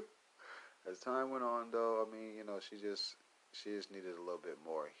 As time went on, though, I mean, she just needed a little bit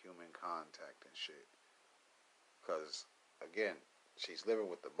more human contact and shit. Cause again, she's living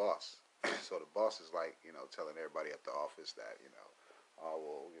with the boss, so the boss is like, telling everybody at the office that, oh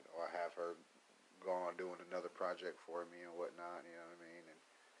well, I have her gone doing another project for me and whatnot. You know what I mean? And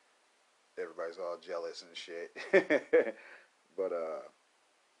everybody's all jealous and shit. But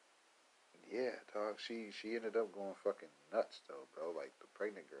yeah, dog, she ended up going fucking nuts though, bro. Like the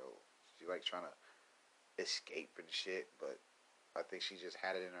pregnant girl, she like trying to escape and shit, but I think she just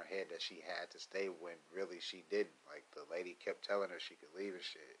had it in her head that she had to stay when really she didn't. Like the lady kept telling her she could leave and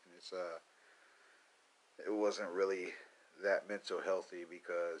shit, and it wasn't really that mental healthy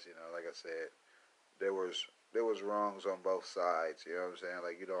because like I said, there was wrongs on both sides. You know what I'm saying?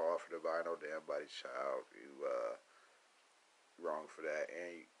 Like, you don't offer to buy no damn body's child. You wrong for that,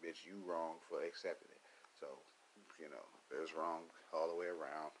 and bitch, you wrong for accepting it. So there's wrong all the way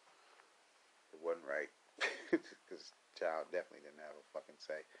around. It wasn't right because child definitely didn't have a fucking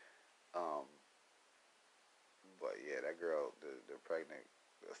say. Um, but yeah, that girl, the pregnant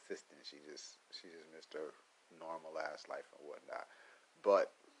assistant, she just missed her normal ass life and whatnot.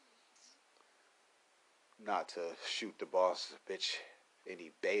 But not to shoot the boss bitch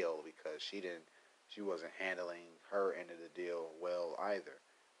any bail because she wasn't handling her end of the deal well either.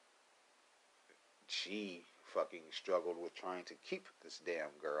 She fucking struggled with trying to keep this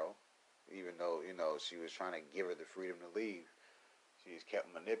damn girl, even though she was trying to give her the freedom to leave. She just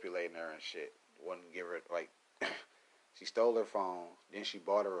kept manipulating her and shit. Wouldn't give her, like, she stole her phone, then she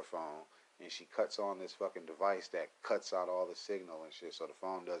bought her a phone, and she cuts on this fucking device that cuts out all the signal and shit, so the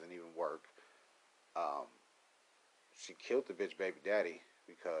phone doesn't even work. Um, she killed the bitch baby daddy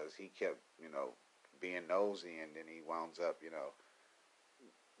because he kept, being nosy, and then he wounds up,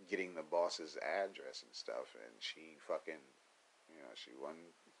 getting the boss's address and stuff, and she fucking, she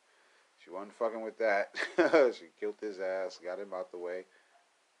wasn't fucking with that. She killed his ass, got him out the way.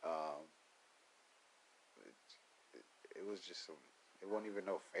 Um, it was just it wasn't even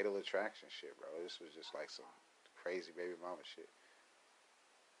no fatal attraction shit, bro. This was just like some crazy baby mama shit.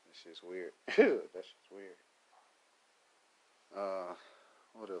 That shit's weird. That shit's weird.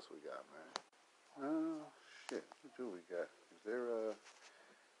 What else we got, man? Shit. What do we got? There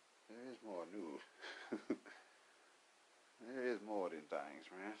is more news. There is more than things,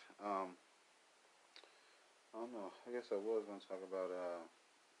 man. I don't know. I guess I was gonna talk about the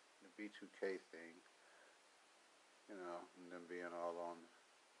B2K thing. And them being all on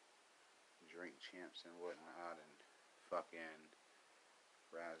drink champs and whatnot, and fucking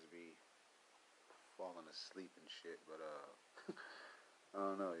Raspy falling asleep and shit. But I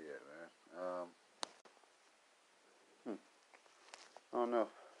don't know yet, man. I don't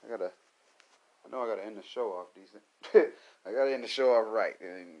know. I know I gotta end the show off decent. I gotta end the show off right.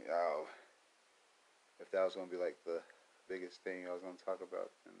 And if that was gonna be like the biggest thing I was gonna talk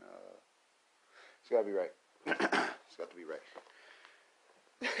about, then it's gotta be right. It's got to be right.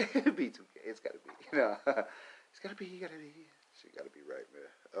 B2K. It's gotta be. It's gotta be. She gotta be right,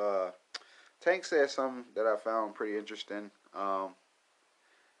 man. Tank said something that I found pretty interesting.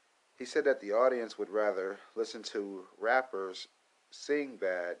 He said that the audience would rather listen to rappers sing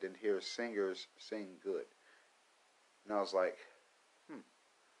bad than hear singers sing good. And I was like,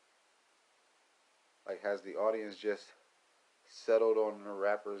 has the audience just settled on the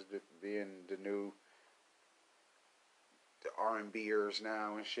rappers being the new the R&Bers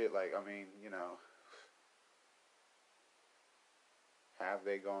now and shit? Like, I mean, have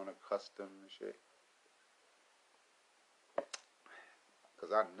they gone accustomed and shit?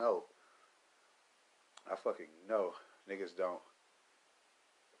 Because I fucking know niggas don't,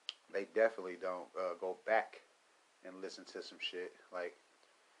 they definitely don't go back and listen to some shit. Like,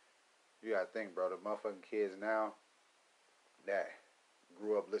 you gotta think, bro, the motherfucking kids now that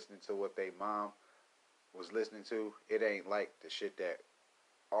grew up listening to what they mom was listening to, it ain't like the shit that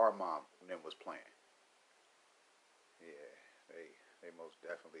our mom and them was playing. Yeah, they most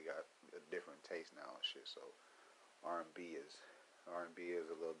definitely got a different taste now and shit. So R&B is a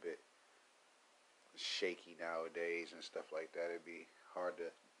little bit shaky nowadays and stuff like that. It'd be hard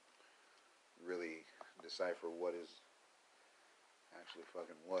to really decipher what is actually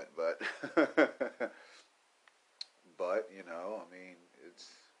fucking what, but but I mean,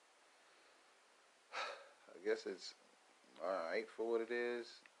 I guess it's all right for what it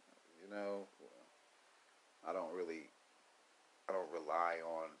is. You know, I don't really, I don't rely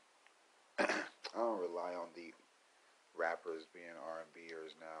on, I don't rely on the rappers being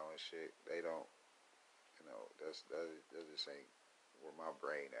R&Bers now and shit. They don't, that just ain't where my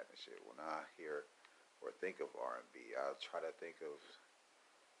brain at and shit. When I hear or think of R&B, I'll try to think of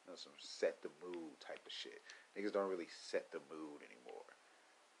some set the mood type of shit. Niggas don't really set the mood anymore.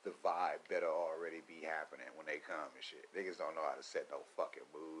 The vibe better already be happening when they come and shit. Niggas don't know how to set no fucking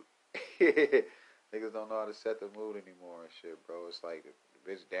mood. Niggas don't know how to set the mood anymore and shit, bro. It's like the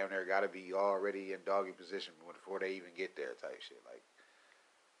bitch down there gotta be already in doggy position before they even get there type shit. Like,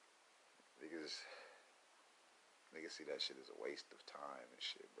 niggas see that shit as a waste of time and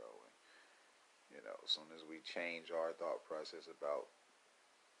shit, bro. And, as soon as we change our thought process about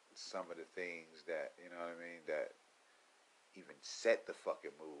some of the things that, you know what I mean, that even set the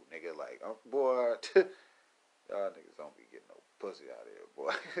fucking mood, nigga, like, oh, boy, y'all niggas don't be getting no pussy out of here,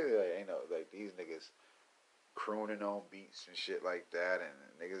 boy. Like, ain't no, like, these niggas crooning on beats and shit like that, and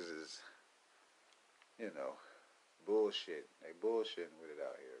niggas is, bullshit. They bullshitting with it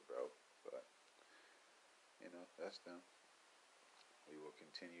out here, bro. But, that's them. We will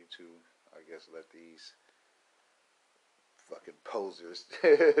continue to, I guess, let these fucking posers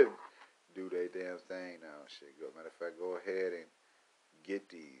do their damn thing now. Shit, matter of fact, go ahead and get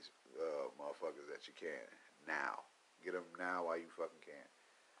these motherfuckers that you can now. Get them now while you fucking can.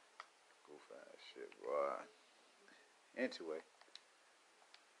 Goof ass shit, boy. Anyway,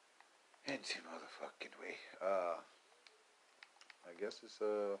 into motherfucking way. I guess it's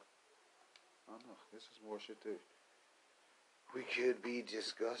I don't know. This is more shit too. We could be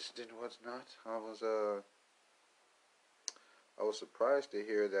discussed and what's not. I was surprised to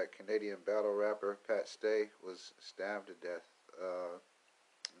hear that Canadian battle rapper Pat Stay was stabbed to death in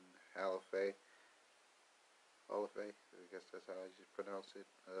Halifax. I guess that's how you pronounce it.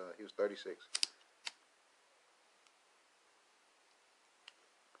 He was 36.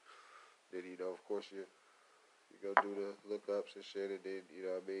 Then, of course, you go do the lookups and shit, and then,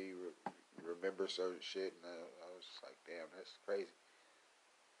 what I mean, you remember certain shit, and I was just like, damn, that's crazy.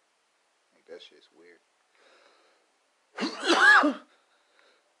 Like, that shit's weird.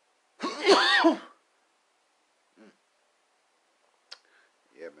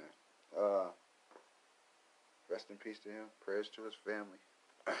 Yeah, man. Rest in peace to him. Prayers to his family.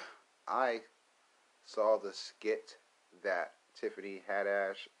 I saw the skit that Tiffany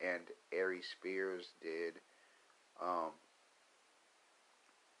Haddish and Ari Spears did.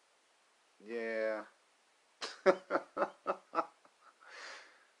 Yeah.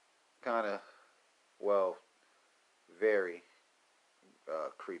 Kind of, well, very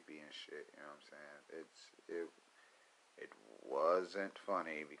creepy and shit. You know what I'm saying? It wasn't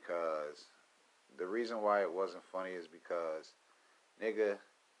funny because the reason why it wasn't funny is because, nigga,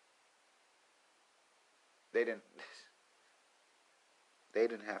 they didn't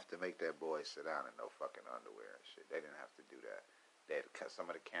have to make that boy sit down in no fucking underwear and shit. They didn't have to do that. Some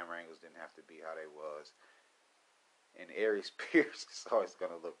of the camera angles didn't have to be how they was. And Ari Spears is always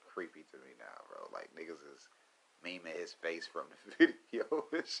gonna look creepy to me now, bro. Like, niggas is memeing his face from the video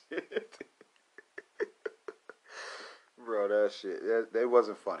and shit. Bro, that shit, that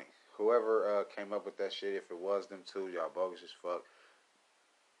wasn't funny. Whoever came up with that shit, if it was them two, y'all bogus as fuck.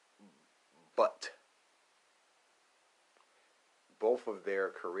 But both of their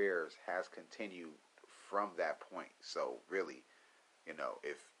careers has continued from that point. So really,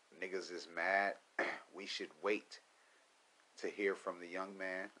 if niggas is mad, we should wait to hear from the young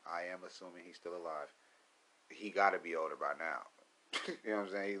man. I am assuming he's still alive. He got to be older by now. You know what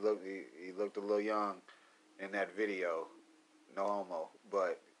I'm saying? He looked a little young in that video. No homo,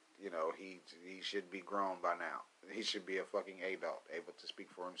 but he should be grown by now. He should be a fucking adult, able to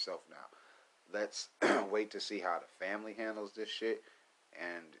speak for himself now. Let's wait to see how the family handles this shit.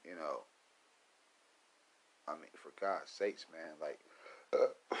 And, I mean, for God's sakes, man, like,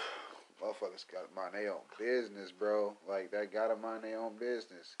 motherfuckers got to mind their own business, bro. Like, that got to mind their own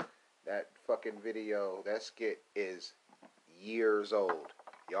business. That fucking video, that skit is years old.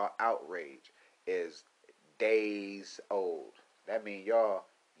 Y'all outrage is days old. That mean y'all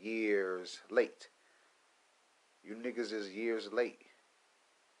years late. You niggas is years late.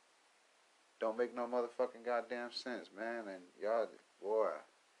 Don't make no motherfucking goddamn sense, man. And y'all, boy,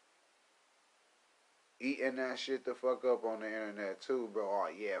 eating that shit the fuck up on the internet too, bro. Oh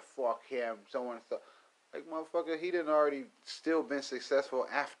yeah, fuck him. Someone thought, like, motherfucker, he didn't already still been successful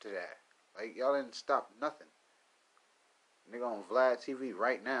after that. Like, y'all didn't stop nothing. Nigga on Vlad TV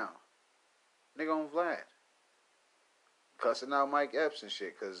right now. Nigga on Vlad. Cussing out Mike Epps and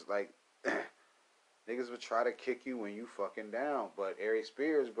shit, cause like niggas would try to kick you when you fucking down, but Ari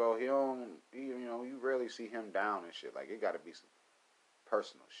Spears, bro, you rarely see him down and shit. Like, it gotta be some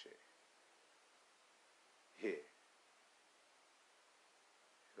personal shit. Yeah. It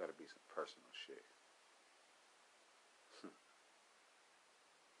gotta be some personal shit.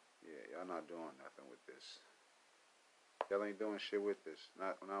 Yeah, y'all not doing nothing with this. Y'all ain't doing shit with this.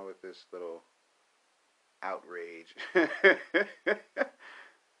 Not with this little outrage.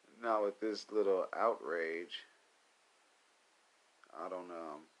 Not with this little outrage. I don't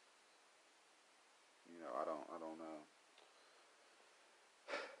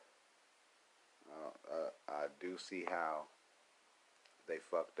I do see how they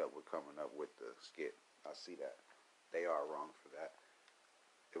fucked up with coming up with the skit. I see that. They are wrong for that.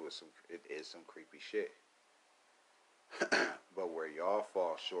 It is some creepy shit. But where y'all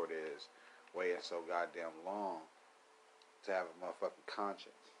fall short is waiting so goddamn long to have a motherfucking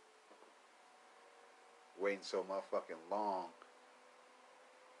conscience. Waiting so motherfucking long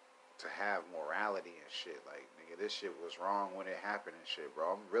to have morality and shit. Like, nigga, this shit was wrong when it happened and shit,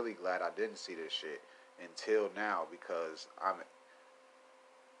 bro. I'm really glad I didn't see this shit until now, because I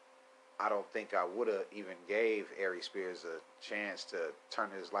don't think I would have even gave Ari Spears a chance to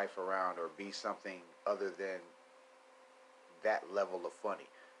turn his life around or be something other than that level of funny.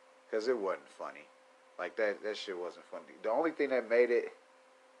 Because it wasn't funny. Like, that shit wasn't funny. The only thing that made it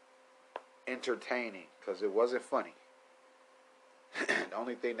entertaining, because it wasn't funny, the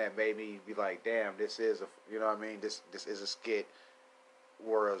only thing that made me be like, damn, this is you know what I mean, this is a skit,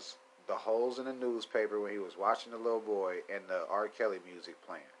 was the holes in the newspaper when he was watching the little boy and the R. Kelly music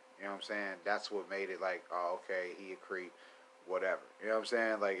playing. You know what I'm saying? That's what made it like, oh, okay, he a creep, whatever. You know what I'm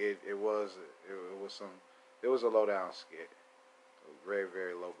saying? Like, it was a low down skit. Very,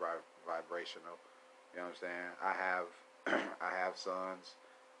 very low vibrational. You know what I'm saying? I have sons.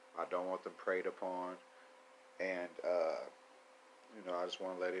 I don't want them preyed upon. And, I just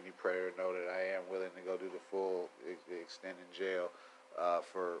want to let any predator know that I am willing to go do the full extend in jail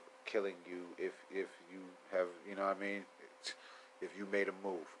for killing you if you have, you know what I mean? If you made a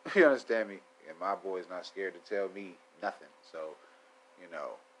move. You understand me? And my boy's not scared to tell me nothing. So,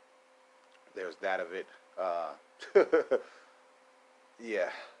 there's that of it.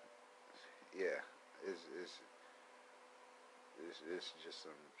 Yeah. It's just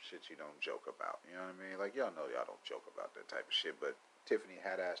some shit you don't joke about. You know what I mean? Like, y'all know y'all don't joke about that type of shit. But Tiffany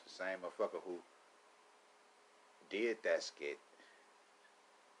Haddish, the same motherfucker who did that skit,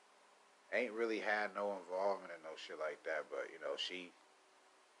 ain't really had no involvement in no shit like that. But,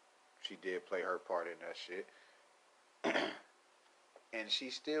 she did play her part in that shit. And she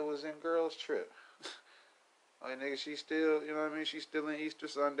still was in Girls Trip. Like, nigga, she still, you know what I mean? She's still in Easter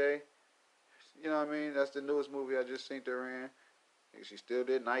Sunday. You know what I mean? That's the newest movie I just seen her in. Nigga, she still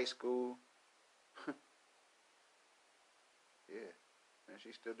did Night School. Yeah. And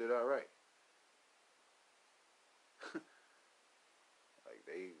she still did alright. Like,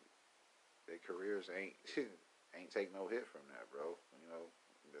 their careers ain't take no hit from that, bro.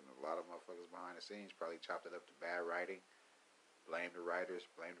 Then a lot of motherfuckers behind the scenes probably chopped it up to bad writing. Blame the writers,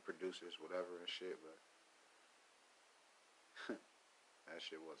 blame the producers, whatever and shit, but that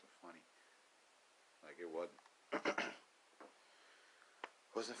shit wasn't funny. Like, it wasn't.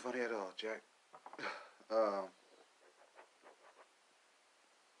 Wasn't funny at all, Jack.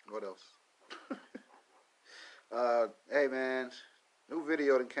 What else? Hey man, new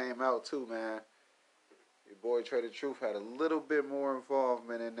video that came out too, man. Your boy Trader Truth had a little bit more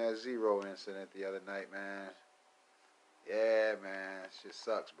involvement in that Zero incident the other night, man. Yeah, man, shit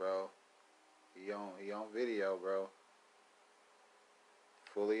sucks, bro. He on video, bro.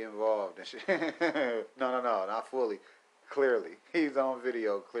 Fully involved and shit. No, not fully. Clearly, he's on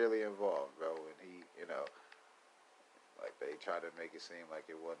video, clearly involved, bro. And he, like they tried to make it seem like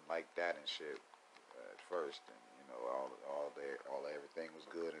it wasn't like that and shit at first, and all everything was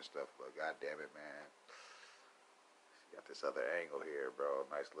good and stuff. But god damn it, man, you got this other angle here, bro.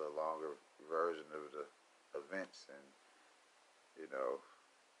 A nice little longer version of the events, and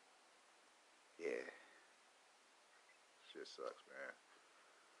yeah, shit sucks, man.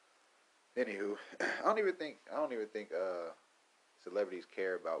 Anywho, I don't even think celebrities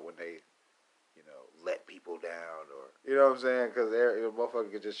care about when they let people down, or you know what I'm saying? Because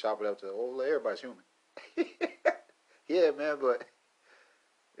motherfucker could just chop it up to, oh, everybody's human. Yeah, man, but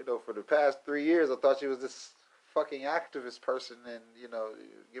for the past 3 years, I thought she was this fucking activist person, and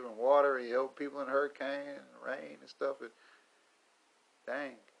giving water and help people in hurricane and rain and stuff. And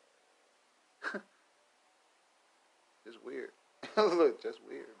dang, just weird. Look, just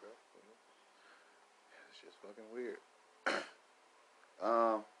weird, bro. It's just fucking weird.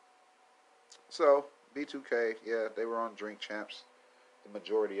 um. So B2K, yeah, they were on Drink Champs, the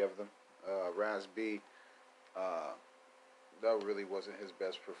majority of them. Raz B, that really wasn't his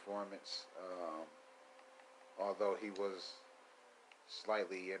best performance, although he was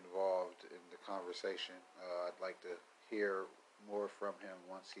slightly involved in the conversation. I'd like to hear more from him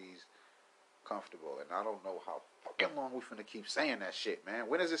once he's comfortable. And I don't know how fucking long we finna keep saying that shit, man.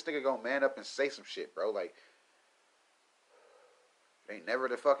 When is this nigga gonna man up and say some shit, bro? Like, ain't never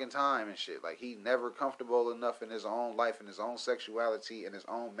the fucking time and shit. Like, he never comfortable enough in his own life and his own sexuality and his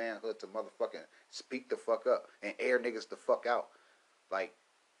own manhood to motherfucking speak the fuck up and air niggas the fuck out. Like,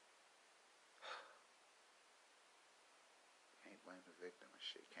 can't blame the victim and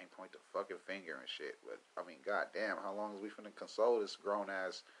shit. Can't point the fucking finger and shit. But I mean, goddamn, how long is we finna console this grown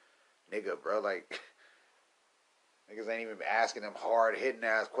ass nigga, bro? Like, niggas ain't even asking them hard hitting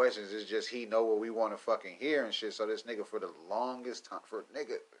ass questions. It's just he know what we want to fucking hear and shit. So this nigga for the longest time,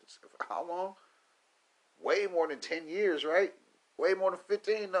 how long? Way more than 10 years, right? Way more than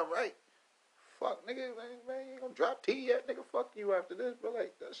 15 of them, right? Fuck, nigga, man, you ain't gonna drop T yet, nigga. Fuck you after this, but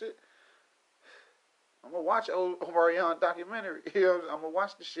like that shit. I'm gonna watch Omarion documentary. I'm gonna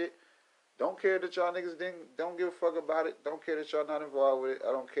watch the shit. Don't care that y'all niggas don't give a fuck about it. Don't care that y'all not involved with it.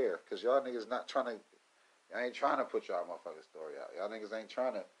 I don't care, cause y'all niggas not trying to. I ain't trying to put y'all motherfucking story out. Y'all niggas ain't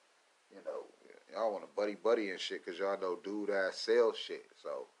trying to, y'all want to buddy and shit because y'all know dude ass sell shit.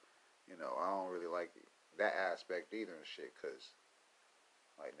 So, I don't really like that aspect either and shit because,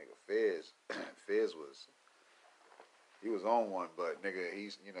 like, nigga, Fizz he was on one, but nigga, he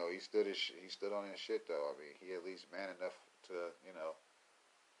stood on his shit though. I mean, he at least man enough to,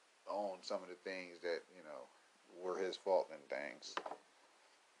 own some of the things that, were his fault and things.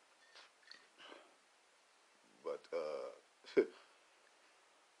 But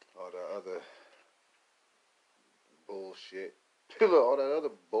all the other bullshit, all that other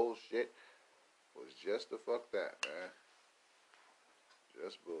bullshit was just the fuck that, man.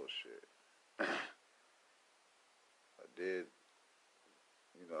 Just bullshit. I did,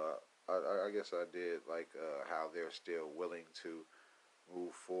 I guess I did like how they're still willing to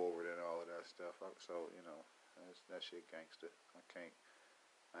move forward and all of that stuff. So that shit gangster.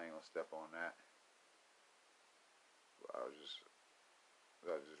 I ain't gonna step on that. I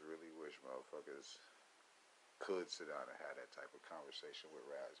just really wish motherfuckers could sit down and have that type of conversation with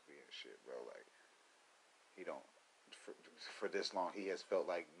Raz-B and shit, bro. Like, he don't, for this long, he has felt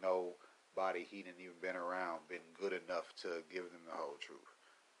like nobody he didn't even been around been good enough to give them the whole truth.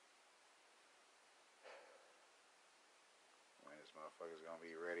 When this motherfucker's gonna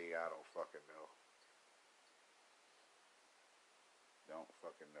be ready, I don't fucking know. Don't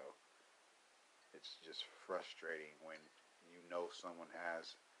fucking know. It's just frustrating when someone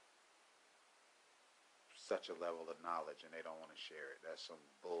has such a level of knowledge and they don't want to share it. That's some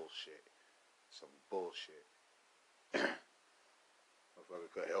bullshit. Some bullshit. Motherfucker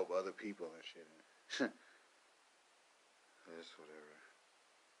could help other people and shit. It's whatever.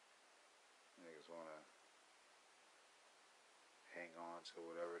 Niggas wanna hang on to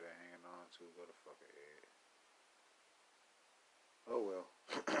whatever they're hanging on to. Go to fucking head. Oh well.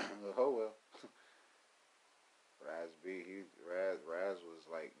 Oh well. Raz was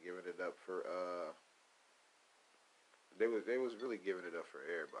like giving it up for they was really giving it up for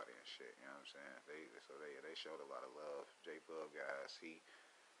everybody and shit, you know what I'm saying? They showed a lot of love. J Bug guys, he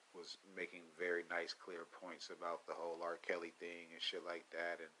was making very nice, clear points about the whole R. Kelly thing and shit like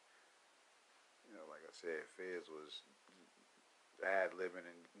that. And, you know, like I said, Fizz was ad-libbing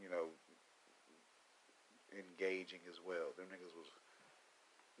and, you know, engaging as well. Them niggas was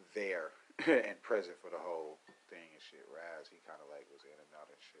there and present for the whole thing and shit. Raz, he kind of like was in and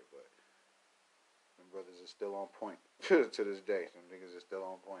out and shit, but them brothers are still on point to this day. Them niggas are still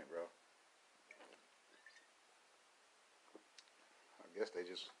on point, bro. I guess they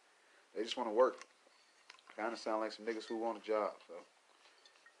just want to work. Kind of sound like some niggas who want a job. So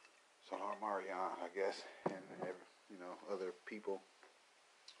Marion, I guess, and you know, other people,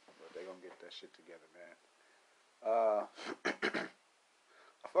 but they gonna get that shit together, man.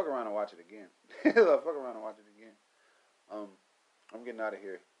 I fuck around and watch it again. I'm getting out of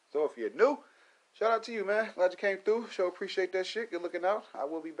here. So if you're new, shout out to you, man. Glad you came through. Sure appreciate that shit. Good looking out. I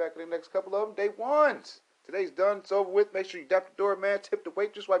will be back in the next couple of them. Day ones. Today's done. It's over with. Make sure you dap the door, man. Tip the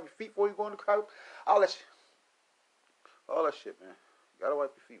waitress. Wipe your feet before you go in the crowd. All that shit, man. You gotta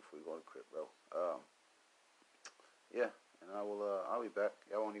wipe your feet before you go in the crib, bro. Yeah. And I'll be back.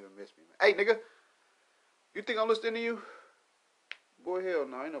 Y'all won't even miss me, man. Hey, nigga. You think I'm listening to you? Boy, hell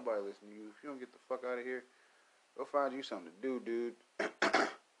no. Ain't nobody listening to you. If you don't get the fuck out of here, go find you something to do, dude. Go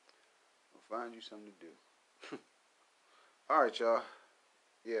find you something to do. All right, y'all.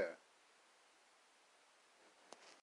 Yeah.